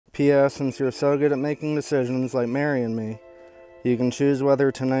P.S. Since you're so good at making decisions like marrying me, you can choose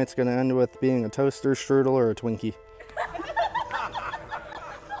whether tonight's gonna end with being a toaster, strudel, or a Twinkie.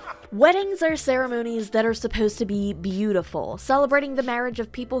 Weddings are ceremonies that are supposed to be beautiful, celebrating the marriage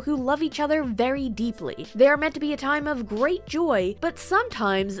of people who love each other very deeply. They are meant to be a time of great joy, but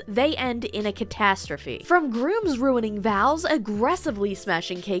sometimes they end in a catastrophe. From grooms ruining vows, aggressively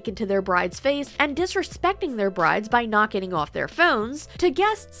smashing cake into their bride's face, and disrespecting their brides by not getting off their phones, to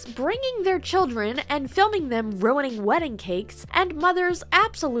guests bringing their children and filming them ruining wedding cakes, and mothers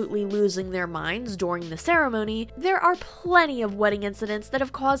absolutely losing their minds during the ceremony, there are plenty of wedding incidents that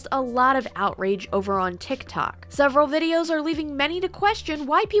have caused a lot of outrage over on TikTok. Several videos are leaving many to question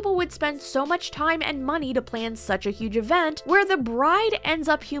why people would spend so much time and money to plan such a huge event where the bride ends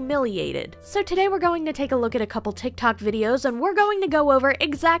up humiliated. So today we're going to take a look at a couple TikTok videos and we're going to go over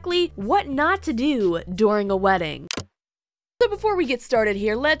exactly what not to do during a wedding. So before we get started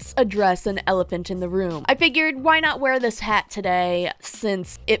here, let's address an elephant in the room. I figured why not wear this hat today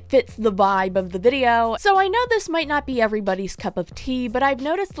since it fits the vibe of the video. So I know this might not be everybody's cup of tea, but I've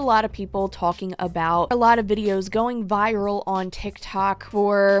noticed a lot of people talking about a lot of videos going viral on TikTok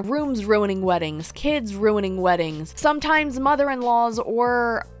for grooms ruining weddings, kids ruining weddings, sometimes mother-in-laws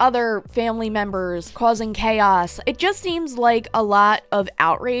or other family members causing chaos. It just seems like a lot of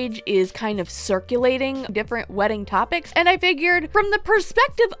outrage is kind of circulating different wedding topics, and I figured from the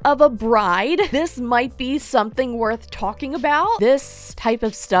perspective of a bride, this might be something worth talking about. This type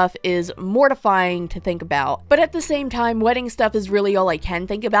of stuff is mortifying to think about, but at the same time, wedding stuff is really all I can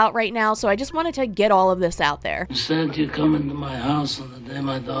think about right now, so I just wanted to get all of this out there. You said you'd come into my house on the day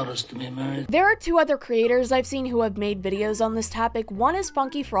my daughter's to be married. There are two other creators I've seen who have made videos on this topic. One is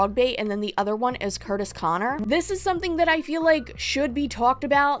FunkyFrogBait, and then the other one is Kurtis Conner. This is something that I feel like should be talked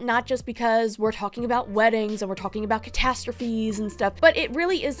about, not just because we're talking about weddings and we're talking about catastrophes and stuff, but it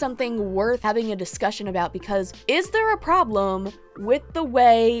really is something worth having a discussion about, because is there a problem with the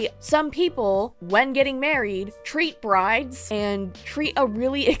way some people, when getting married, treat brides and treat a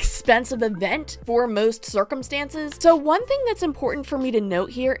really expensive event for most circumstances? So one thing that's important for me to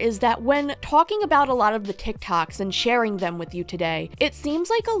note here is that when talking about a lot of the TikToks and sharing them with you today, it seems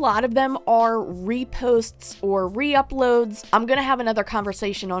like a lot of them are reposts or re-uploads. I'm gonna have another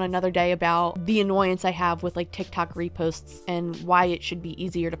conversation on another day about the annoyance I have with like TikTok reposts and why it should be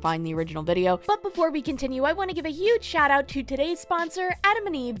easier to find the original video. But before we continue, I want to give a huge shout out to today's sponsor,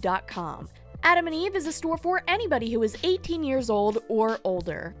 AdamandEve.com. Adam and Eve is a store for anybody who is 18 years old or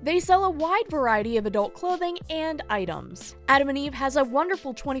older. They sell a wide variety of adult clothing and items. Adam and Eve has a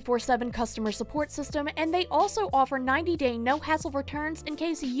wonderful 24/7 customer support system, and they also offer 90-day no-hassle returns in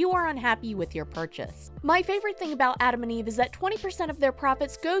case you are unhappy with your purchase. My favorite thing about Adam and Eve is that 20% of their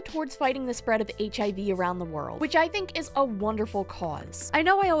profits go towards fighting the spread of HIV around the world, which I think is a wonderful cause. I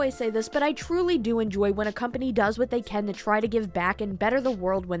know I always say this, but I truly do enjoy when a company does what they can to try to give back and better the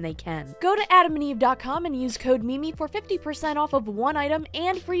world when they can. Go to AdamandEve.com and use code MIMI for 50% off of one item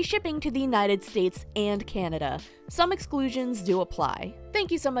and free shipping to the United States and Canada. Some exclusions do apply.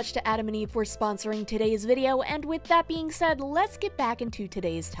 Thank you so much to Adam and Eve for sponsoring today's video, and with that being said, let's get back into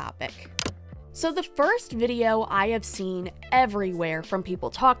today's topic. So the first video I have seen everywhere, from people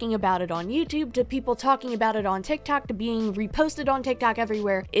talking about it on YouTube to people talking about it on TikTok to being reposted on TikTok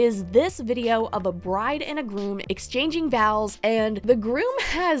everywhere, is this video of a bride and a groom exchanging vows, and the groom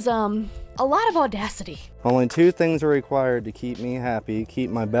has a lot of audacity. Only two things are required to keep me happy: keep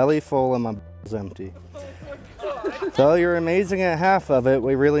my belly full and my balls empty. So you're amazing at half of it.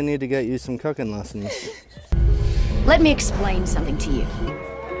 We really need to get you some cooking lessons. Let me explain something to you.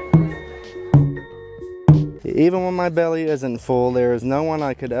 Even when my belly isn't full, there is no one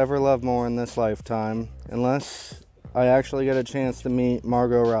I could ever love more in this lifetime, unless I actually get a chance to meet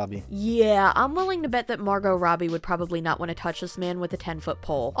Margot Robbie. Yeah, I'm willing to bet that Margot Robbie would probably not want to touch this man with a 10-foot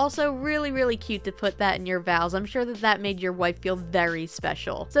pole. Also, really, really cute to put that in your vows. I'm sure that that made your wife feel very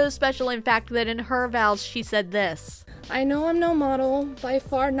special. So special, in fact, that in her vows, she said this. I know I'm no model, by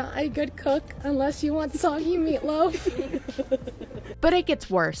far not a good cook, unless you want soggy meatloaf. But it gets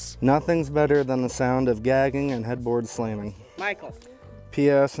worse. Nothing's better than the sound of gagging and headboard slamming. Michael.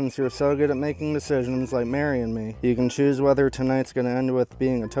 P.S. Since you're so good at making decisions like marrying me, you can choose whether tonight's gonna end with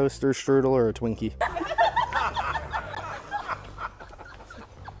being a toaster, strudel, or a Twinkie.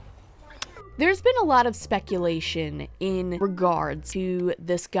 There's been a lot of speculation in regards to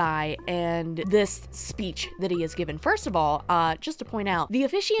this guy and this speech that he has given. First of all, just to point out, the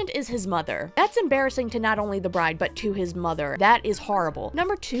officiant is his mother. That's embarrassing to not only the bride, but to his mother. That is horrible.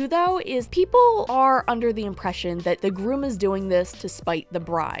 Number two, though, is people are under the impression that the groom is doing this to spite the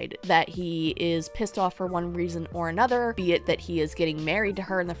bride, that he is pissed off for one reason or another, be it that he is getting married to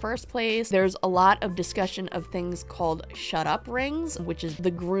her in the first place. There's a lot of discussion of things called shut up rings, which is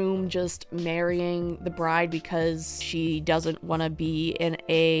the groom just marrying the bride because she doesn't want to be in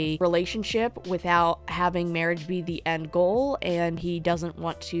a relationship without having marriage be the end goal, and he doesn't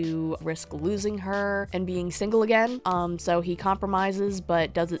want to risk losing her and being single again. So he compromises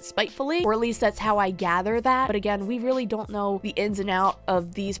but does it spitefully, or at least that's how I gather that. But again, we really don't know the ins and outs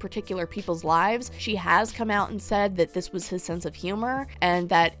of these particular people's lives. She has come out and said that this was his sense of humor and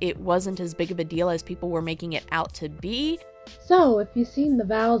that it wasn't as big of a deal as people were making it out to be. So, if you've seen the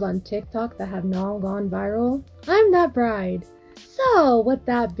vows on TikTok that have now gone viral, I'm that bride. So, with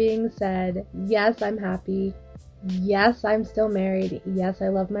that being said, yes, I'm happy. Yes, I'm still married. Yes, I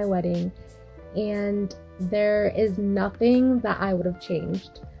love my wedding. And there is nothing that I would have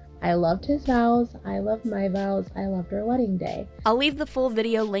changed. I loved his vows, I loved my vows, I loved our wedding day. I'll leave the full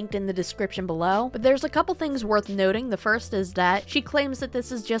video linked in the description below, but there's a couple things worth noting. The first is that she claims that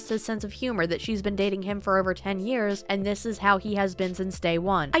this is just his sense of humor, that she's been dating him for over 10 years, and this is how he has been since day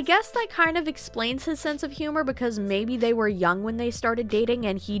one. I guess that kind of explains his sense of humor, because maybe they were young when they started dating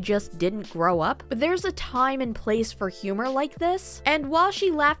and he just didn't grow up. But there's a time and place for humor like this, and while she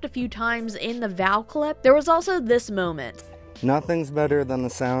laughed a few times in the vow clip, there was also this moment. Nothing's better than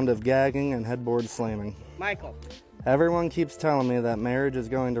the sound of gagging and headboard slamming. Michael. Everyone keeps telling me that marriage is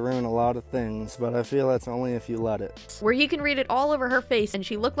going to ruin a lot of things, but I feel that's only if you let it. Where you can read it all over her face, and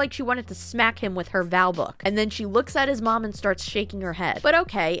she looked like she wanted to smack him with her vow book. And then she looks at his mom and starts shaking her head. But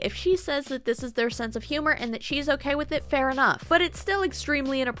okay, if she says that this is their sense of humor and that she's okay with it, fair enough. But it's still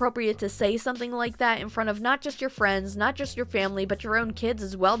extremely inappropriate to say something like that in front of not just your friends, not just your family, but your own kids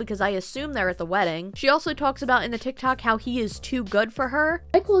as well, because I assume they're at the wedding. She also talks about in the TikTok how he is too good for her.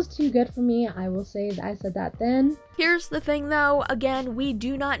 Michael is too good for me. I will say that I said that then. Here's the thing though, again, we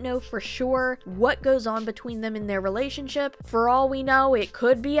do not know for sure what goes on between them in their relationship. For all we know, it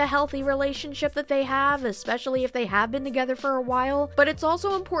could be a healthy relationship that they have, especially if they have been together for a while, but it's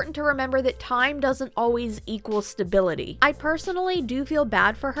also important to remember that time doesn't always equal stability. I personally do feel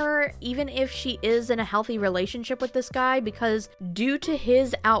bad for her, even if she is in a healthy relationship with this guy, because due to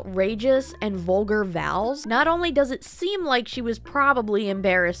his outrageous and vulgar vows, not only does it seem like she was probably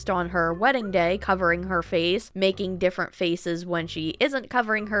embarrassed on her wedding day, covering her face, making different faces when she isn't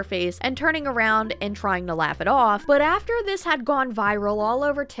covering her face, and turning around and trying to laugh it off. But after this had gone viral all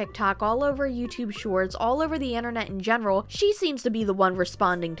over TikTok, all over YouTube Shorts, all over the internet in general, she seems to be the one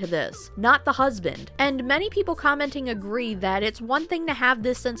responding to this, not the husband. And many people commenting agree that it's one thing to have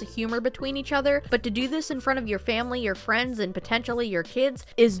this sense of humor between each other, but to do this in front of your family, your friends, and potentially your kids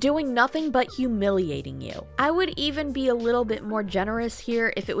is doing nothing but humiliating you. I would even be a little bit more generous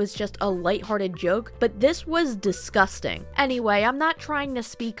here if it was just a lighthearted joke, but this was disgusting. Anyway, I'm not trying to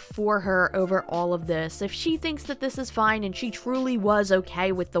speak for her over all of this. If she thinks that this is fine and she truly was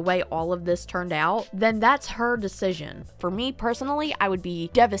okay with the way all of this turned out, then that's her decision. For me personally, I would be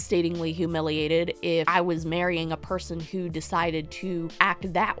devastatingly humiliated if I was marrying a person who decided to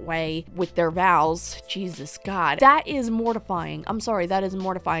act that way with their vows. Jesus God. That is mortifying. I'm sorry, that is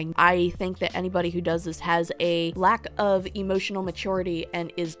mortifying. I think that anybody who does this has a lack of emotional maturity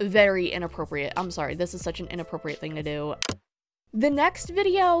and is very inappropriate. I'm sorry, this is such an inappropriate thing to do. The next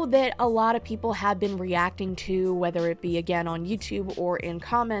video that a lot of people have been reacting to, whether it be again on YouTube or in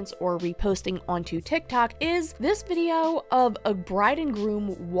comments or reposting onto TikTok, is this video of a bride and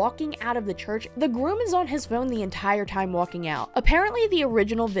groom walking out of the church. The groom is on his phone the entire time walking out. Apparently the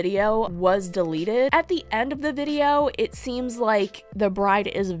original video was deleted. At the end of the video, it seems like the bride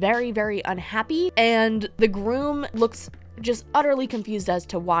is very, very unhappy, and the groom looks just utterly confused as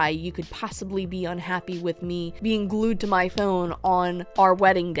to why you could possibly be unhappy with me being glued to my phone on our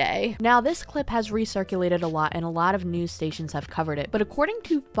wedding day. Now, this clip has recirculated a lot and a lot of news stations have covered it, but according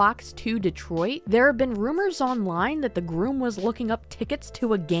to Fox 2 Detroit, there have been rumors online that the groom was looking up tickets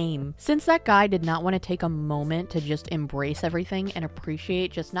to a game. Since that guy did not want to take a moment to just embrace everything and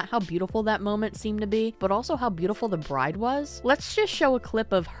appreciate just not how beautiful that moment seemed to be, but also how beautiful the bride was, let's just show a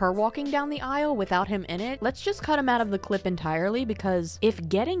clip of her walking down the aisle without him in it. Let's just cut him out of the clip entirely, because if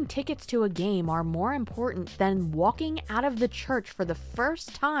getting tickets to a game are more important than walking out of the church for the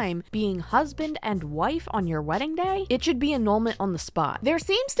first time being husband and wife on your wedding day, it should be annulment on the spot. There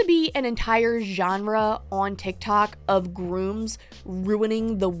seems to be an entire genre on TikTok of grooms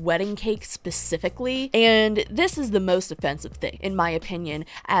ruining the wedding cake specifically, and this is the most offensive thing, in my opinion,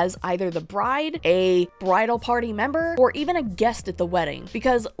 as either the bride, a bridal party member, or even a guest at the wedding.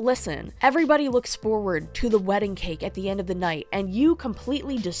 Because listen, everybody looks forward to the wedding cake at the end of the night, and you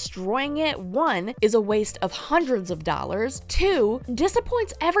completely destroying it, one, is a waste of hundreds of dollars, two,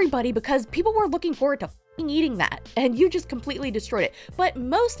 disappoints everybody because people were looking forward to eating that, and you just completely destroyed it. But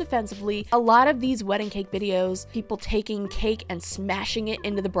most offensively, a lot of these wedding cake videos, people taking cake and smashing it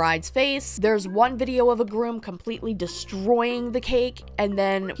into the bride's face. There's one video of a groom completely destroying the cake, and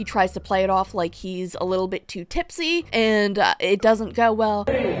then he tries to play it off like he's a little bit too tipsy, and it doesn't go well.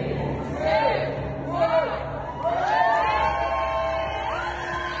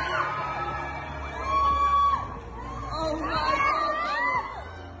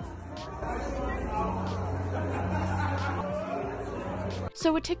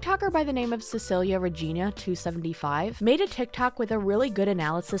 So a TikToker by the name of Cecilia Regina 275 made a TikTok with a really good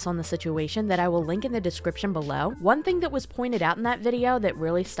analysis on the situation that I will link in the description below. One thing that was pointed out in that video that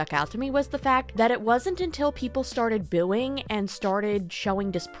really stuck out to me was the fact that it wasn't until people started booing and started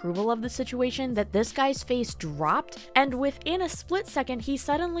showing disapproval of the situation that this guy's face dropped, and within a split second he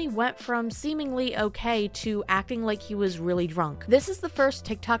suddenly went from seemingly okay to acting like he was really drunk. This is the first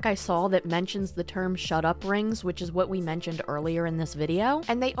TikTok I saw that mentions the term shut up rings, which is what we mentioned earlier in this video.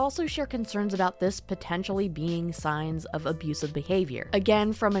 And they also share concerns about this potentially being signs of abusive behavior.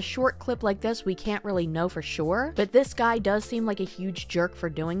 Again, from a short clip like this, we can't really know for sure, but this guy does seem like a huge jerk for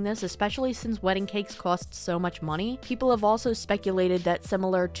doing this, especially since wedding cakes cost so much money. People have also speculated that,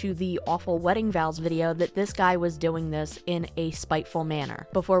 similar to the awful wedding vows video, that this guy was doing this in a spiteful manner.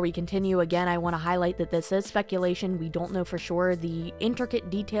 Before we continue, again, I want to highlight that this is speculation. We don't know for sure the intricate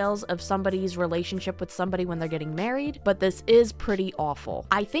details of somebody's relationship with somebody when they're getting married, but this is pretty awful.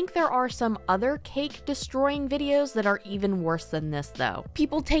 I think there are some other cake destroying videos that are even worse than this though.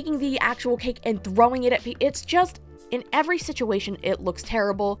 People taking the actual cake and throwing it at people. It's just, in every situation, it looks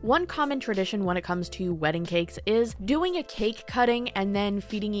terrible. One common tradition when it comes to wedding cakes is doing a cake cutting and then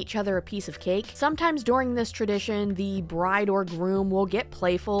feeding each other a piece of cake. Sometimes during this tradition, the bride or groom will get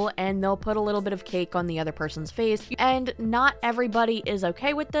playful and they'll put a little bit of cake on the other person's face. And not everybody is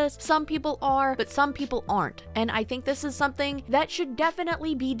okay with this. Some people are, but some people aren't. And I think this is something that should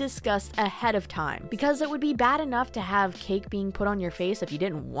definitely be discussed ahead of time, because it would be bad enough to have cake being put on your face if you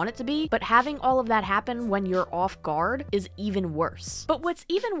didn't want it to be, but having all of that happen when you're off guard is even worse. But what's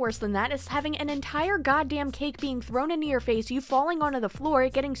even worse than that is having an entire goddamn cake being thrown into your face, you falling onto the floor,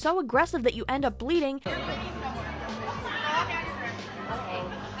 it getting so aggressive that you end up bleeding.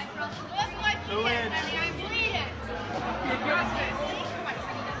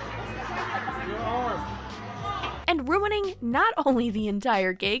 And ruining not only the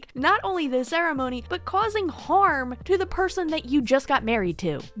entire cake, not only the ceremony, but causing harm to the person that you just got married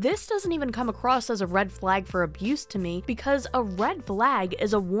to. This doesn't even come across as a red flag for abuse to me, because a red flag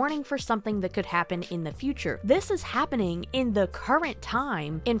is a warning for something that could happen in the future. This is happening in the current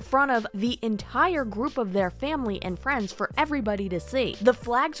time in front of the entire group of their family and friends for everybody to see. The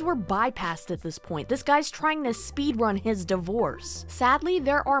flags were bypassed at this point. This guy's trying to speedrun his divorce. Sadly,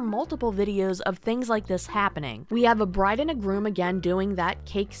 there are multiple videos of things like this happening. We have a bride and a groom again doing that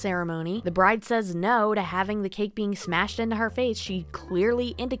cake ceremony. The bride says no to having the cake being smashed into her face. She clearly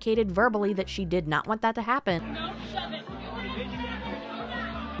indicated verbally that she did not want that to happen.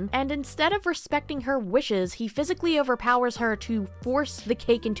 And instead of respecting her wishes, he physically overpowers her to force the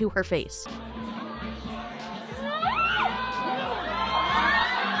cake into her face.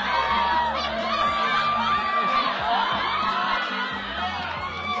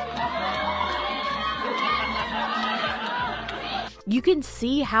 You can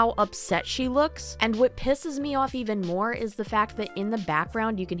see how upset she looks, and what pisses me off even more is the fact that in the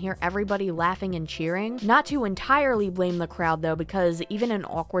background you can hear everybody laughing and cheering. Not to entirely blame the crowd though, because even in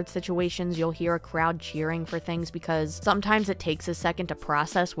awkward situations you'll hear a crowd cheering for things because sometimes it takes a second to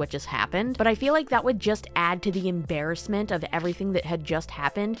process what just happened, but I feel like that would just add to the embarrassment of everything that had just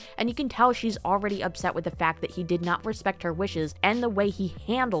happened, and you can tell she's already upset with the fact that he did not respect her wishes and the way he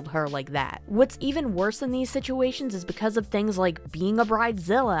handled her like that. What's even worse in these situations is because of things like being a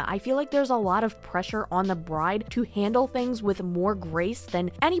bridezilla. I feel like there's a lot of pressure on the bride to handle things with more grace than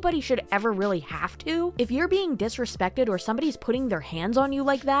anybody should ever really have to. If you're being disrespected or somebody's putting their hands on you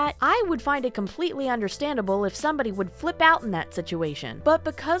like that, I would find it completely understandable if somebody would flip out in that situation. But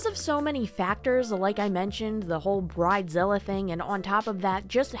because of so many factors, like I mentioned, the whole bridezilla thing, and on top of that,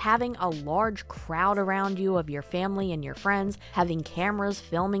 just having a large crowd around you of your family and your friends, having cameras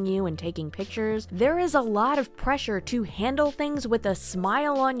filming you and taking pictures, there is a lot of pressure to handle things with a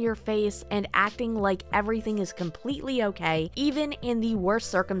smile on your face and acting like everything is completely okay, even in the worst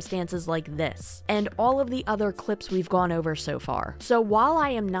circumstances like this, and all of the other clips we've gone over so far. So while I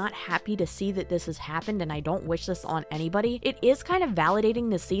am not happy to see that this has happened and I don't wish this on anybody, it is kind of validating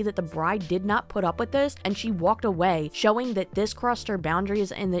to see that the bride did not put up with this and she walked away, showing that this crossed her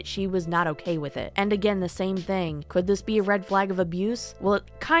boundaries and that she was not okay with it. And again, the same thing. Could this be a red flag of abuse? Well, it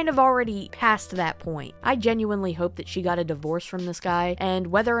kind of already passed that point. I genuinely hope that she got a divorce from this guy, and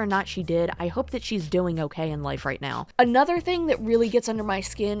whether or not she did, I hope that she's doing okay in life right now. Another thing that really gets under my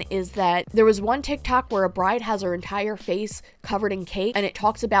skin is that there was one TikTok where a bride has her entire face covered in cake, and it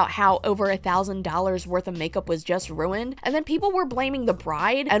talks about how over $1,000 worth of makeup was just ruined, and then people were blaming the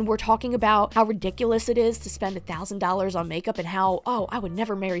bride and were talking about how ridiculous it is to spend $1,000 on makeup and how, oh, I would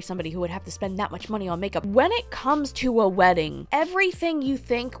never marry somebody who would have to spend that much money on makeup. When it comes to a wedding, everything you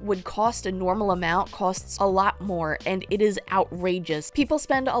think would cost a normal amount costs a lot more, and it is outrageous. People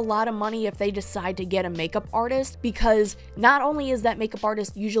spend a lot of money if they decide to get a makeup artist, because not only is that makeup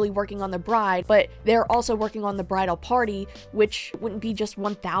artist usually working on the bride, but they're also working on the bridal party, which wouldn't be just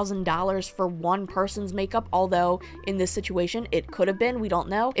 $1,000 for one person's makeup, although in this situation it could have been, we don't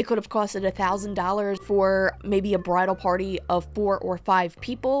know. It could have costed $1,000 for maybe a bridal party of 4 or 5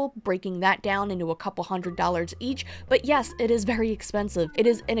 people, breaking that down into a couple $100s each. But yes, it is very expensive. It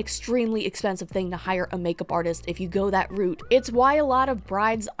is an extremely expensive thing to hire a makeup artist if you go that route. It's why a lot of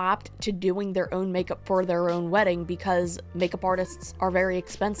brides opt to doing their own makeup for their own wedding, because makeup artists are very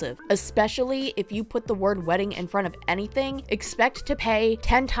expensive. Especially if you put the word wedding in front of anything, expect to pay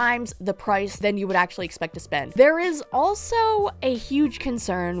 10 times the price than you would actually expect to spend. There is also a huge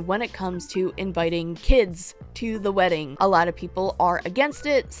concern when it comes to inviting kids to the wedding. A lot of people are against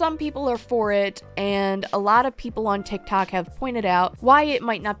it, some people are for it, and a lot of people on TikTok have pointed out why it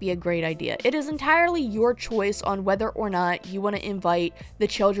might not be a great idea. It is entirely your choice on whether or not you want to invite the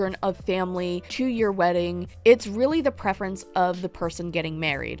children of family to your wedding. It's really the preference of the person getting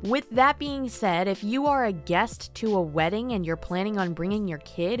married. With that being said, if you are a guest to a wedding and you're planning on bringing your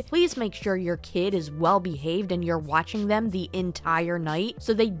kid, please make sure your kid is well behaved and you're watching them the entire night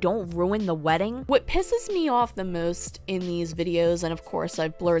so they don't ruin the wedding. What pisses me off the most in these videos, and of course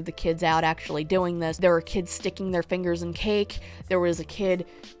I've blurred the kids out actually doing this, there were kids sticking their fingers in cake, there was a kid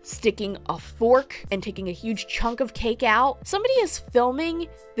sticking a fork and taking a huge chunk of cake out. Somebody is filming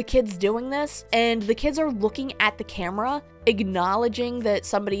the kids doing this, and the kids are looking at the camera, acknowledging that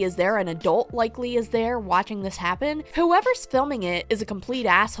somebody is there, an adult likely is there watching this happen. Whoever's filming it is a complete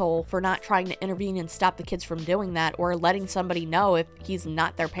asshole for not trying to intervene and stop the kids from doing that, or letting somebody know if he's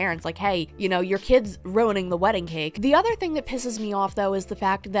not their parents, like, hey, you know, your kid's ruining the wedding cake. The other thing that pisses me off though is the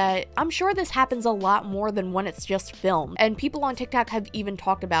fact that I'm sure this happens a lot more than when it's just filmed, and people on TikTok have even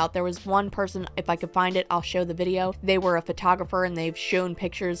talked about, there was one person, if I could find it, I'll show the video. They were a photographer and they've shown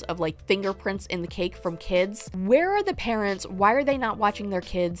pictures of like fingerprints in the cake from kids. Where are the parents? Why are they not watching their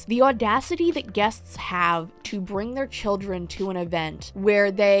kids? The audacity that guests have to bring their children to an event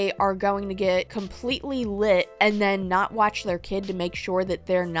where they are going to get completely lit and then not watch their kid to make sure that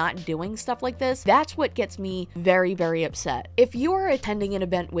they're not doing stuff like this, that's what gets me very, very upset. If you are attending an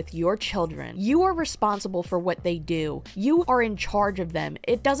event with your children, you are responsible for what they do. You are in charge of them.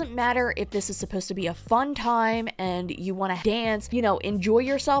 It doesn't matter if this is supposed to be a fun time and you want to dance, you know, enjoy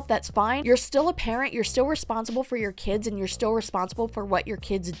yourself, that's fine. You're still a parent, you're still responsible for your kids, and you're still responsible for what your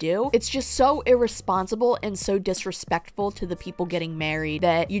kids do. It's just so irresponsible and so disrespectful to the people getting married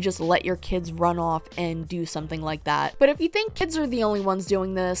that you just let your kids run off and do something like that. But if you think kids are the only ones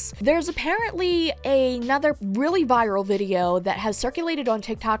doing this, there's apparently another really viral video that has circulated on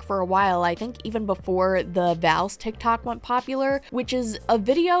TikTok for a while, I think even before the vows TikTok went popular, which is a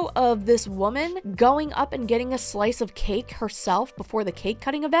video of this woman going up and getting a slice of cake herself before the cake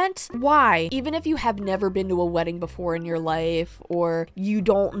cutting event. Why? Even if you have never been to a wedding before in your life, or you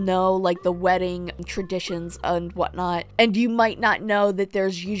don't know like the wedding traditions and whatnot, and you might not know that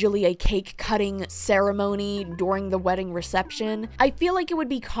there's usually a cake cutting ceremony during the wedding reception, I feel like it would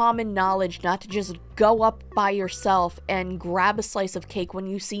be common knowledge not to just go up by yourself and grab a slice of cake when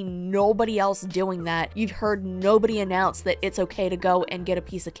you see nobody else doing that. You've heard nobody announce that it's okay to go and get a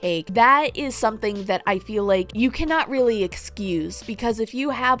piece of cake. That is something that I feel like you cannot really excuse, because if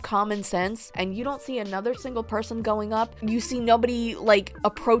you have common sense and you don't see another single person going up, you see nobody like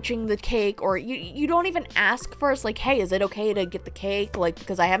approaching the cake, or you don't even ask first, like, hey, is it okay to get the cake? Like,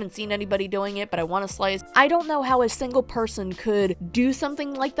 because I haven't seen anybody doing it, but I want a slice. I don't know how a single person could do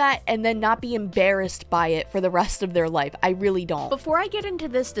something like that and then not be embarrassed by it for the rest of their life. I really don't. Before I get into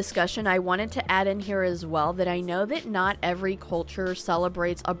this discussion, I wanted to add in here as well that I know that not every culture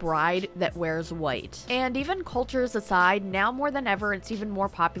celebrates a bride that wears white. And even cultures aside, now more than ever, it's even more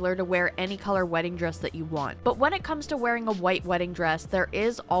popular to wear any color wedding dress that you want. But when it comes to wearing a white wedding dress, there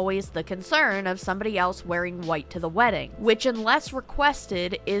is always the concern of somebody else wearing white to the wedding, which unless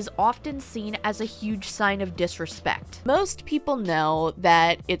requested is often seen as a huge sign of disrespect. Most people know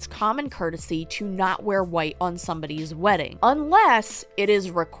that it's common courtesy to not wear white on somebody's wedding, unless it is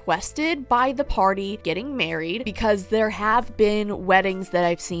requested by the party getting married, because there have been weddings that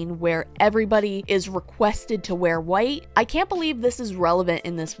I've seen where everybody is requested to wear white. I can't believe this is relevant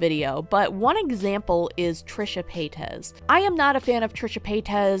in this video, but one example is Trisha Paytas. I am not a fan of Trisha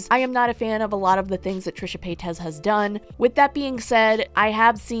Paytas. I am not a fan of a lot of the things that Trisha Paytas has done. With that being said, I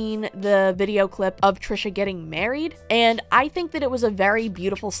have seen the video clip of Trisha getting married, and I think that it was a very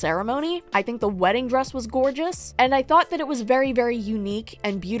beautiful ceremony. I think the wedding dress was gorgeous, and I thought that it was very, very unique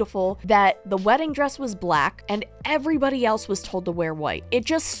and beautiful that the wedding dress was black and everybody else was told to wear white. It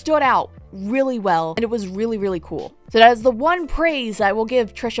just stood out really well, and it was really, really cool. So that is the one praise I will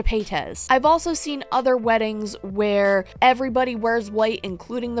give Trisha Paytas. I've also seen other weddings where everybody wears white,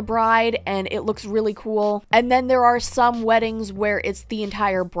 including the bride, and it looks really cool. And then there are some weddings where it's the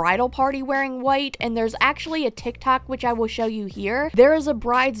entire bridal party wearing white, and there's actually a TikTok which I will show you here. There is a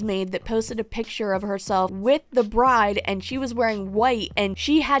bridesmaid that posted a picture of herself with the bride, and she was wearing white, and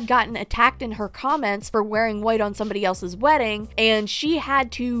she had gotten attacked in her comments for wearing white on somebody else's wedding, and she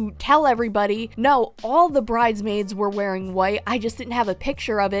had to tell everybody, no, all the bridesmaids were wearing white, I just didn't have a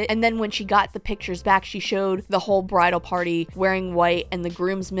picture of it. And then when she got the pictures back, she showed the whole bridal party wearing white, and the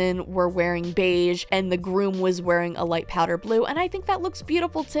groomsmen were wearing beige, and the groom was wearing a light powder blue, and I think that looks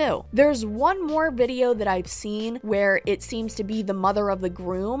beautiful too. There's one more video that I've seen where it seems to be the mother of the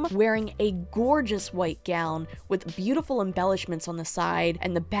groom wearing a gorgeous white gown with beautiful embellishments on the side,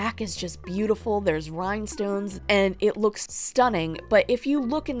 and the back is just beautiful. There's rhinestones, and it looks stunning. But if you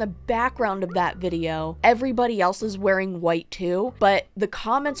look in the background of that video, everybody else is wearing white too, but the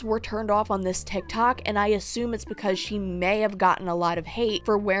comments were turned off on this TikTok, and I assume it's because she may have gotten a lot of hate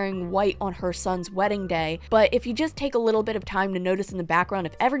for wearing white on her son's wedding day. But if you just take a little bit of time to notice in the background,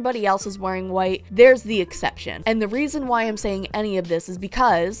 if everybody else is wearing white, there's the exception. And the reason why I'm saying any of this is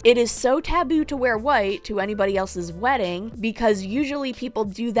because it is so taboo to wear white to anybody else's wedding, because usually people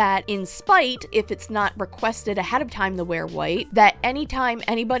do that in spite, if it's not requested ahead of time to wear white, that anytime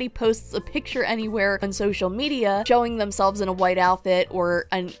anybody posts a picture anywhere on social media showing themselves in a white outfit, or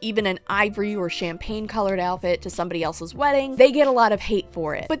even an ivory or champagne colored outfit to somebody else's wedding, they get a lot of hate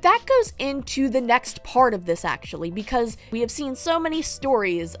for it. But that goes into the next part of this actually, because we have seen so many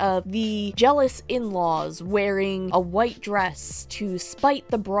stories of the jealous in-laws wearing a white dress to spite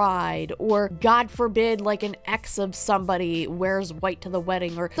the bride, or God forbid, like an ex of somebody wears white to the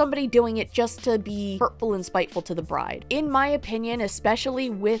wedding, or somebody doing it just to be hurtful and spiteful to the bride. In my opinion,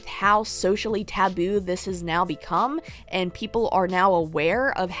 especially with how socially taboo this has now become, and people are now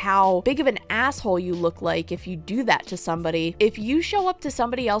aware of how big of an asshole you look like if you do that to somebody, if you show up to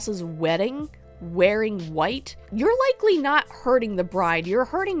somebody else's wedding wearing white, you're likely not hurting the bride, you're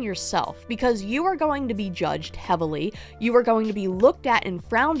hurting yourself, because you are going to be judged heavily, you are going to be looked at and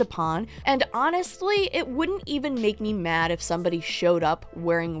frowned upon, and honestly, it wouldn't even make me mad if somebody showed up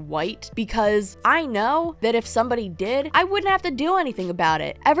wearing white, because I know that if somebody did, I wouldn't have to do anything about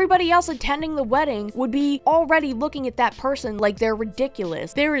it. Everybody else attending the wedding would be already looking at that person like they're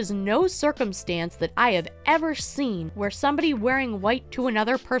ridiculous. There is no circumstance that I have ever seen where somebody wearing white to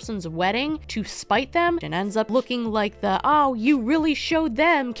another person's wedding to spite them and ends up looking like the, oh, you really showed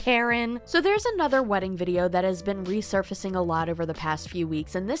them, Karen. So there's another wedding video that has been resurfacing a lot over the past few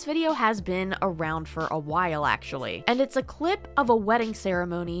weeks, and this video has been around for a while actually. And it's a clip of a wedding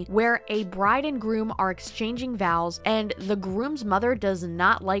ceremony where a bride and groom are exchanging vows, and the groom's mother does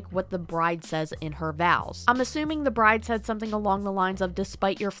not like what the bride says in her vows. I'm assuming the bride said something along the lines of,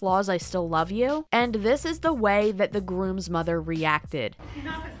 despite your flaws, I still love you. And this is the way that the groom's mother reacted. You're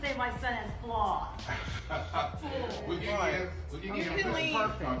not gonna say my son has flaws. We can leave.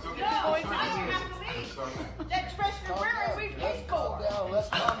 Perfect. No, it's not have to leave. The expression of wearing, we just Calm down. Let's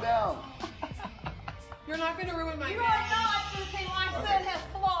calm down. You're not gonna ruin my You day. are not going to say my son has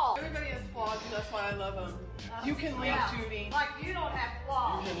flaws. Everybody has flaws, and that's why I love them. You can leave, Judy. Like you don't have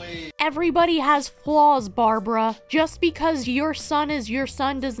flaws. Everybody has flaws, Barbara. Just because your son is your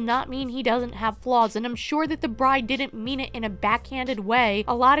son does not mean he doesn't have flaws, and I'm sure that the bride didn't mean it in a backhanded way.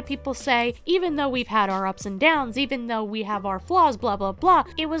 A lot of people say, even though we've had our ups and downs, even though we have our flaws, blah, blah, blah,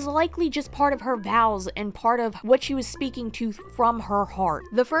 it was likely just part of her vows and part of what she was speaking to from her heart.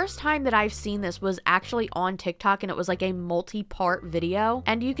 The first time that I've seen this was actually on TikTok, and it was like a multi-part video,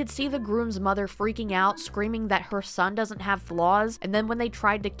 and you could see the groom's mother freaking out, screaming that her son doesn't have flaws, and then when they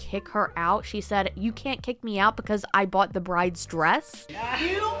tried to kick her out, she said, "You can't kick me out because I bought the bride's dress."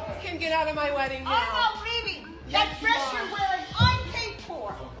 You can get out of my wedding now. I'm not leaving. That dress you're wearing, I paid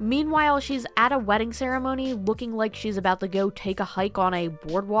for. Meanwhile, she's at a wedding ceremony looking like she's about to go take a hike on a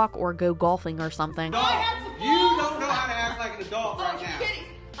boardwalk or go golfing or something. I have the You flaws. don't know how to act like an adult Oh, right you now. kidding?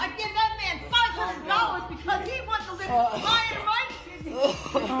 I give that man $500 because he wants to live high and right.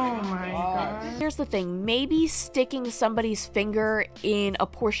 Here's the thing, maybe sticking somebody's finger in a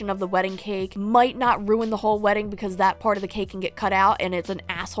portion of the wedding cake might not ruin the whole wedding because that part of the cake can get cut out and it's an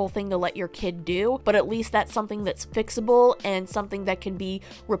asshole thing to let your kid do, but at least that's something that's fixable and something that can be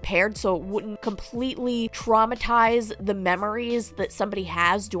repaired so it wouldn't completely traumatize the memories that somebody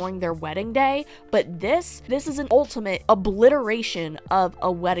has during their wedding day. But this is an ultimate obliteration of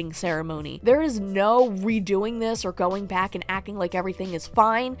a wedding ceremony. There is no redoing this or going back and acting like everything is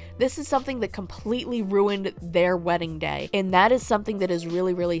fine. This is something that completely ruined their wedding day, and that is something that is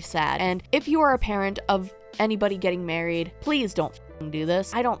really, really sad. And if you are a parent of anybody getting married, please don't do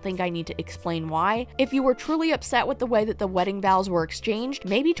this. I don't think I need to explain why. If you were truly upset with the way that the wedding vows were exchanged,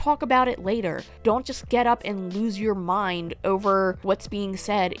 maybe talk about it later. Don't just get up and lose your mind over what's being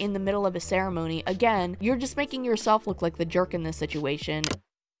said in the middle of a ceremony. Again, you're just making yourself look like the jerk in this situation.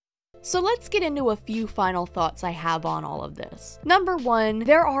 So let's get into a few final thoughts I have on all of this. Number one,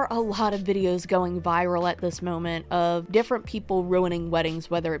 there are a lot of videos going viral at this moment of different people ruining weddings,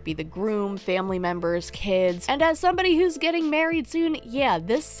 whether it be the groom, family members, kids, and as somebody who's getting married soon, yeah,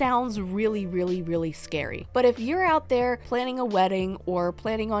 this sounds really, really, really scary. But if you're out there planning a wedding or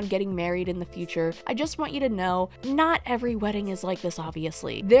planning on getting married in the future, I just want you to know, not every wedding is like this,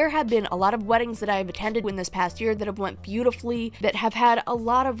 obviously. There have been a lot of weddings that I've attended in this past year that have went beautifully, that have had a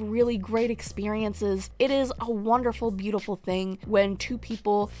lot of really great experiences. It is a wonderful, beautiful thing when two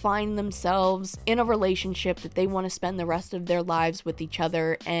people find themselves in a relationship that they want to spend the rest of their lives with each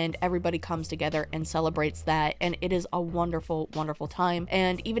other, and everybody comes together and celebrates that, and it is a wonderful, wonderful time.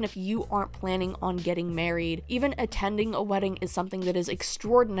 And even if you aren't planning on getting married, even attending a wedding is something that is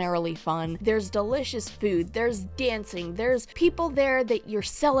extraordinarily fun. There's delicious food, there's dancing, there's people there that you're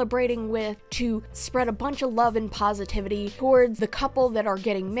celebrating with to spread a bunch of love and positivity towards the couple that are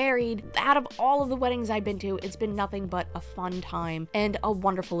getting married. Out of all of the weddings I've been to, it's been nothing but a fun time and a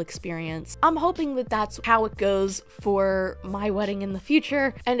wonderful experience. I'm hoping that that's how it goes for my wedding in the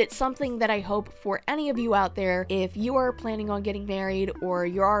future, and it's something that I hope for any of you out there, if you are planning on getting married or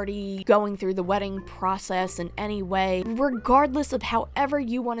you're already going through the wedding process in any way, regardless of however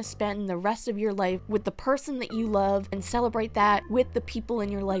you want to spend the rest of your life with the person that you love and celebrate that with the people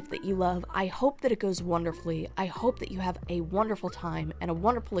in your life that you love, I hope that it goes wonderfully. I hope that you have a wonderful time and a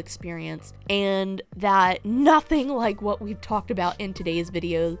wonderful experience, and that nothing like what we've talked about in today's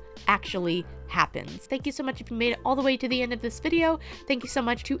video actually happens. Thank you so much if you made it all the way to the end of this video. Thank you so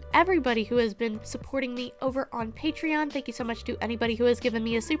much to everybody who has been supporting me over on Patreon. Thank you so much to anybody who has given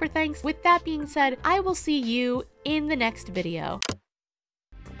me a super thanks. With that being said, I will see you in the next video.